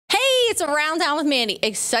it's Around Town with Mandy.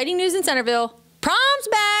 Exciting news in Centerville. Prom's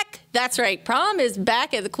back. That's right. Prom is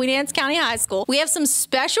back at the Queen Anne's County High School. We have some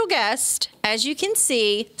special guests. As you can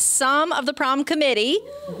see, some of the prom committee.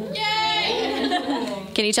 Yay!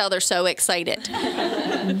 Can you tell they're so excited?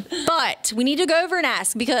 But we need to go over and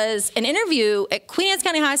ask, because an interview at Queen Anne's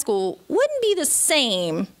County High School wouldn't be the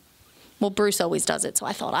same. Well, Bruce always does it, so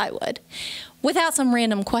I thought I would, without some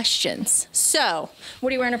random questions. So, what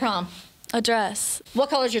are you wearing to prom? A dress. What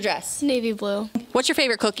color's your dress? Navy blue. What's your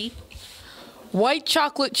favorite cookie? White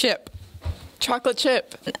chocolate chip. Chocolate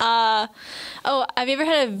chip. Oh, have you ever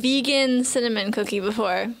had a vegan cinnamon cookie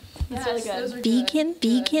before? It's really good.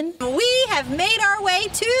 Vegan. We have made our way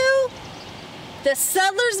to the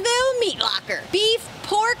Sudlersville Meat Locker. Beef,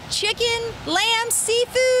 pork, chicken, lamb,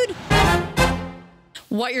 seafood.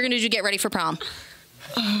 What you're gonna do to get ready for prom?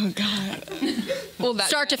 Oh, God. Well,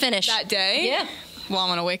 Start to finish. That day? Yeah. Well, I'm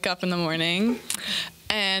going to wake up in the morning,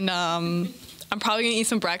 and I'm probably going to eat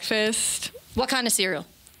some breakfast. What kind of cereal?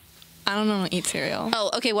 I don't know, eat cereal. Oh,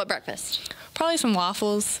 okay, what breakfast? Probably some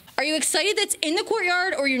waffles. Are you excited that's in the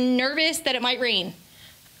courtyard, or you're nervous that it might rain?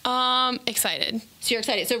 Excited. So you're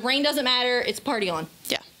excited. So rain doesn't matter, it's party on.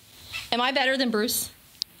 Yeah. Am I better than Bruce?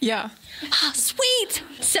 Yeah. Ah, sweet.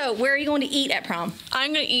 So where are you going to eat at prom?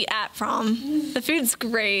 I'm gonna eat at prom. The food's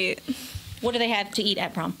great. What do they have to eat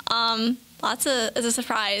at prom? It's a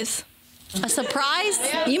surprise. A surprise?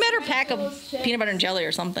 You better pack a peanut butter and jelly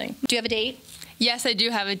or something. Do you have a date? Yes, I do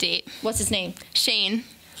have a date. What's his name? Shane.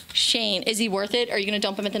 Shane. Is he worth it? Or are you going to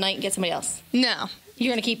dump him at the night and get somebody else? No.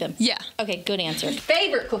 You're going to keep him? Yeah. Okay, good answer.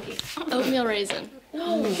 Favorite cookie? Oatmeal raisin.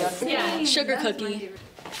 Yeah. Sugar cookie.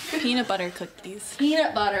 Peanut butter cookies.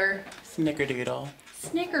 Peanut butter. Snickerdoodle.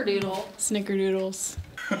 Snickerdoodle. Snickerdoodles.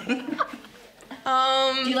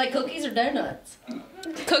 Do you like cookies or donuts?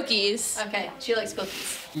 Cookies. Okay, she likes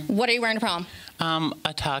cookies. What are you wearing to prom?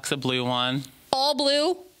 A tux, a blue one. All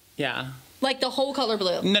blue? Yeah. Like the whole color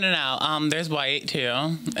blue? No. There's white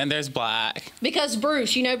too, and there's black. Because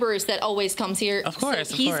Bruce, you know Bruce that always comes here. Of course,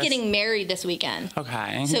 so of he's course. getting married this weekend.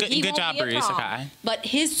 Okay. So good he won't job, be at Bruce. prom, Okay. But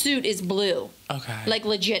his suit is blue. Okay. Like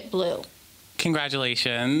legit blue.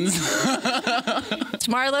 Congratulations.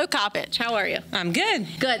 Marlo Coppage, how are you? I'm good.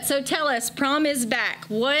 Good. So tell us, prom is back.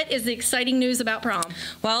 What is the exciting news about prom?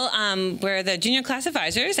 Well, we're the junior class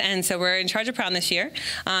advisors, and so we're in charge of prom this year.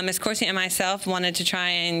 Ms. Corsi and myself wanted to try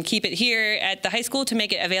and keep it here at the high school to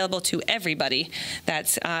make it available to everybody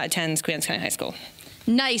that attends Queen Anne's County High School.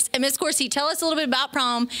 Nice. And Ms. Corsi, tell us a little bit about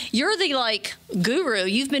prom. You're the guru.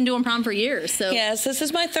 You've been doing prom for years. So yes, this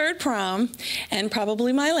is my third prom, and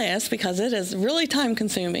probably my last, because it is really time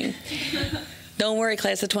consuming. Don't worry,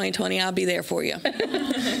 class of 2020, I'll be there for you.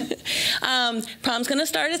 Prom's going to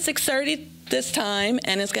start at 6:30 this time,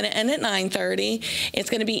 and it's going to end at 9:30. It's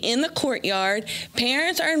going to be in the courtyard.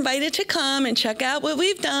 Parents are invited to come and check out what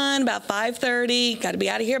we've done about 5:30. Got to be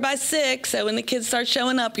out of here by 6, so when the kids start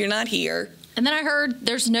showing up, you're not here. And then I heard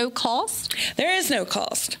there's no cost? There is no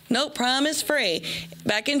cost. Nope, prom is free.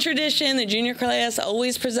 Back in tradition, the junior class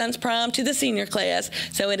always presents prom to the senior class,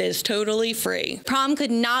 so it is totally free. Prom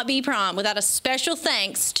could not be prom without a special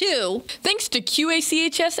thanks to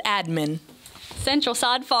QACHS admin. Central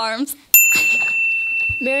Sod Farms.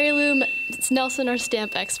 Mary Lou Nelson, our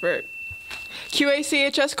stamp expert.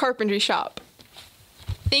 QACHS carpentry shop.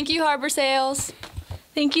 Thank you, Harbor Sales.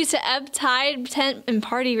 Thank you to Ebb Tide Tent and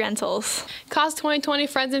Party Rentals. Class 2020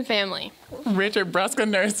 Friends and Family. Richard Brusca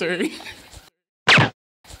Nursery.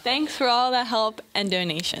 Thanks for all the help and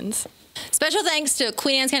donations. Special thanks to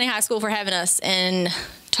Queen Anne's County High School for having us and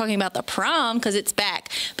talking about the prom, because it's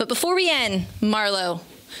back. But before we end, Marlo,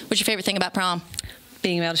 what's your favorite thing about prom?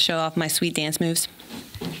 Being able to show off my sweet dance moves.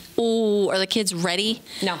 Ooh, are the kids ready?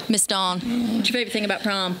 No. Miss Dawn, what's your favorite thing about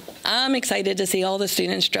prom? I'm excited to see all the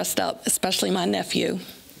students dressed up, especially my nephew.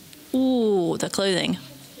 Ooh, the clothing.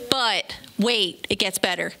 But wait, it gets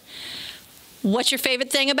better. What's your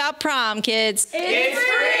favorite thing about prom, kids? It's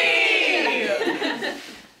free!